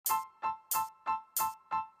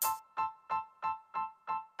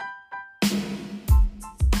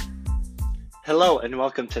Hello and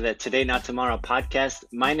welcome to the Today Not Tomorrow podcast.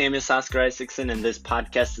 My name is Oscar Isaacson and this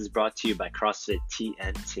podcast is brought to you by CrossFit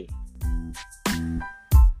TNT.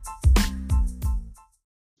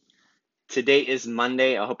 Today is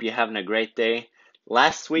Monday. I hope you're having a great day.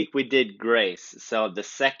 Last week we did Grace, so the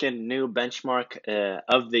second new benchmark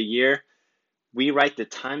of the year. We write the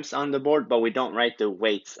times on the board, but we don't write the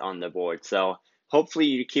weights on the board. So hopefully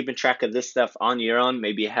you're keeping track of this stuff on your own.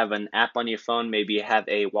 Maybe you have an app on your phone. Maybe you have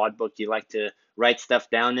a WOD book you like to write stuff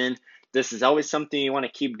down in. This is always something you want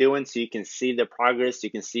to keep doing so you can see the progress. You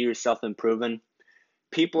can see yourself improving.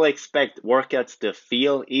 People expect workouts to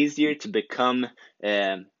feel easier, to become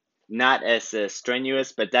not as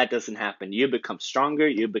strenuous, but that doesn't happen. You become stronger,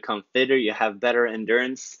 you become fitter, you have better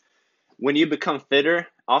endurance. When you become fitter,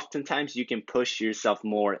 oftentimes you can push yourself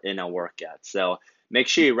more in a workout. So make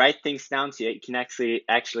sure you write things down so you can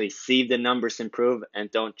actually see the numbers improve and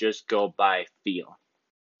don't just go by feel.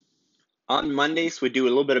 On Mondays, we do a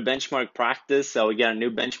little bit of benchmark practice. So we got a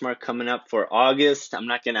new benchmark coming up for August. I'm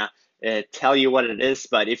not going to tell you what it is,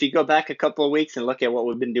 but if you go back a couple of weeks and look at what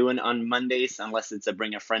we've been doing on Mondays, unless it's a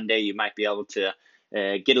bring a friend day, you might be able to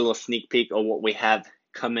get a little sneak peek of what we have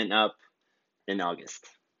coming up in August.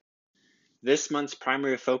 This month's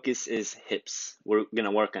primary focus is hips. We're going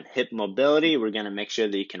to work on hip mobility. We're going to make sure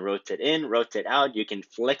that you can rotate in, rotate out. You can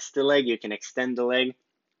flex the leg. You can extend the leg.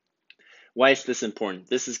 Why is this important?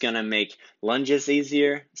 This is going to make lunges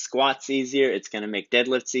easier, squats easier. It's going to make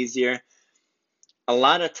deadlifts easier. A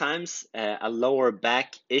lot of times, a lower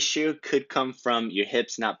back issue could come from your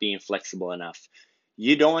hips not being flexible enough.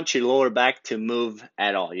 You don't want your lower back to move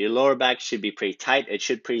at all. Your lower back should be pretty tight. It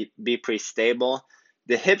should be pretty stable.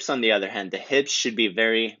 The hips, on the other hand, the hips should be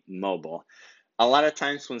very mobile. A lot of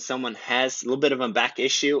times when someone has a little bit of a back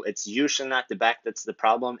issue, it's usually not the back that's the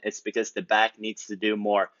problem. It's because the back needs to do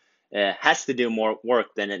more, has to do more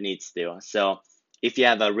work than it needs to. So if you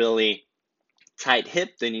have a really tight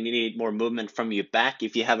hip, then you need more movement from your back.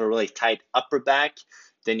 If you have a really tight upper back,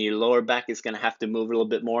 then your lower back is going to have to move a little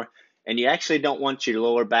bit more. And you actually don't want your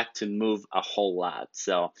lower back to move a whole lot.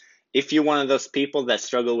 So if you're one of those people that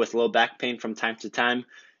struggle with low back pain from time to time,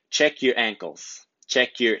 check your ankles,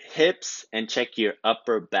 check your hips, and check your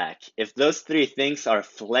upper back. If those three things are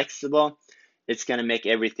flexible, it's going to make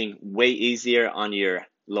everything way easier on your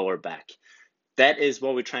lower back. That is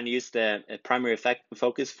what we're trying to use the primary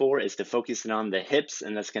focus for, is to focus on the hips,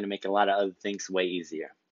 and that's going to make a lot of other things way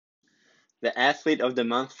easier. The athlete of the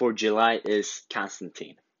month for July is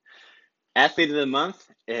Constantine. Athlete of the Month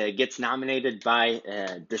gets nominated by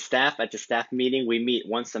the staff at the staff meeting. We meet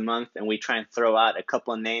once a month and we try and throw out a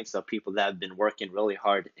couple of names of people that have been working really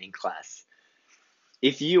hard in class.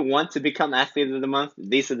 If you want to become Athlete of the Month,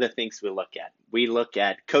 these are the things we look at. We look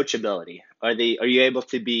at coachability. Are you able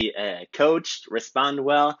to be coached, respond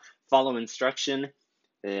well, follow instruction?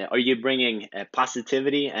 Are you bringing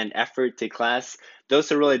positivity and effort to class?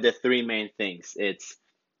 Those are really the three main things. It's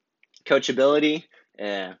coachability,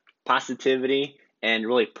 positivity, and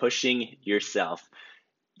really pushing yourself.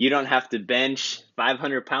 You don't have to bench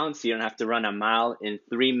 500 pounds. You don't have to run a mile in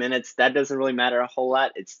 3 minutes. That doesn't really matter a whole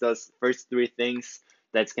lot. It's those first three things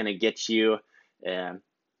that's going to get you the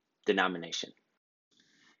nomination.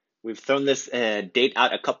 We've thrown this date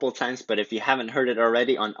out a couple of times, but if you haven't heard it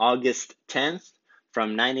already, on August 10th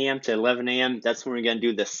from 9 a.m. to 11 a.m., that's when we're going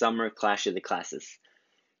to do the Summer Clash of the Classes.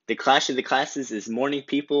 The Clash of the Classes is morning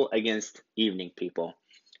people against evening people.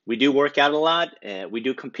 We do work out a lot, we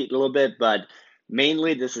do compete a little bit, but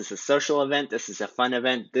mainly this is a social event, this is a fun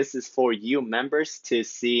event. This is for you members to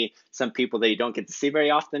see some people that you don't get to see very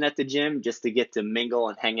often at the gym, just to get to mingle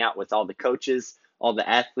and hang out with all the coaches, all the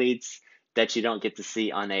athletes that you don't get to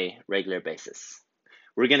see on a regular basis.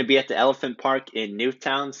 We're going to be at the Elephant Park in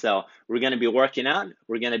Newtown, so we're going to be working out,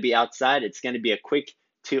 we're going to be outside. It's going to be a quick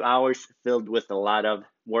 2 hours filled with a lot of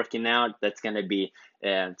working out that's going to be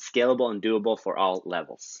scalable and doable for all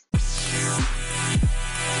levels.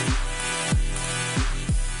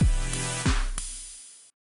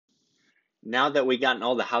 Now that we've gotten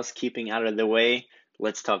all the housekeeping out of the way,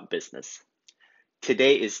 let's talk business.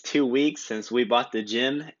 Today is 2 weeks since we bought the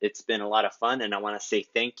gym. It's been a lot of fun, and I want to say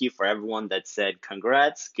thank you for everyone that said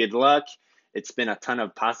congrats, good luck. It's been a ton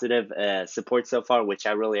of positive support so far, which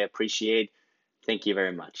I really appreciate. Thank you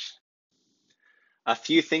very much. A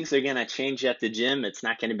few things are going to change at the gym. It's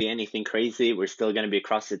not going to be anything crazy. We're still going to be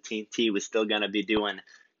CrossFit TNT. We're still going to be doing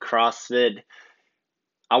CrossFit.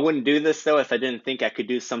 I wouldn't do this, though, if I didn't think I could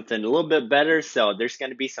do something a little bit better. So there's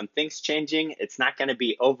going to be some things changing. It's not going to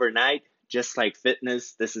be overnight, just like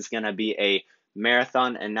fitness. This is going to be a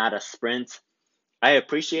marathon and not a sprint. I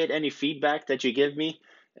appreciate any feedback that you give me.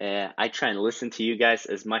 I try and listen to you guys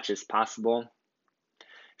as much as possible.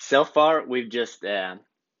 So far, we've just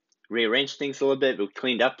rearranged things a little bit. We've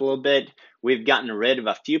cleaned up a little bit. We've gotten rid of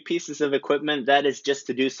a few pieces of equipment. That is just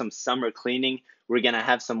to do some summer cleaning. We're going to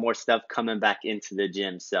have some more stuff coming back into the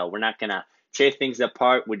gym. So we're not going to tear things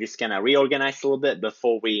apart. We're just going to reorganize a little bit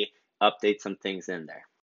before we update some things in there.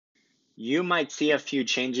 You might see a few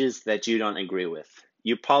changes that you don't agree with.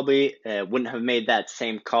 You probably wouldn't have made that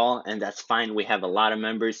same call, and that's fine. We have a lot of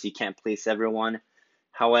members. You can't please everyone.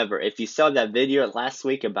 However, if you saw that video last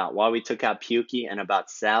week about why we took out Pukey and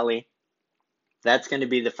about Sally, that's going to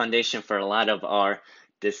be the foundation for a lot of our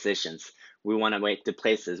decisions. We want to make the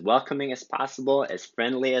place as welcoming as possible, as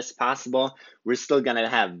friendly as possible. We're still going to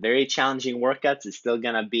have very challenging workouts. It's still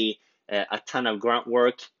going to be a ton of grunt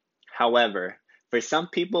work. However, for some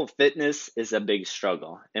people, fitness is a big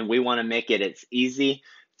struggle, and we want to make it as easy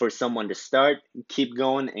for someone to start, keep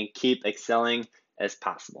going, and keep excelling as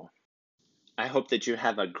possible. I hope that you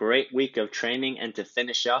have a great week of training. And to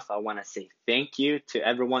finish off, I want to say thank you to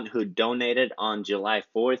everyone who donated on July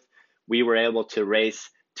 4th. We were able to raise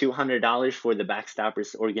 $200 for the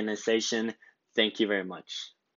Backstoppers organization. Thank you very much.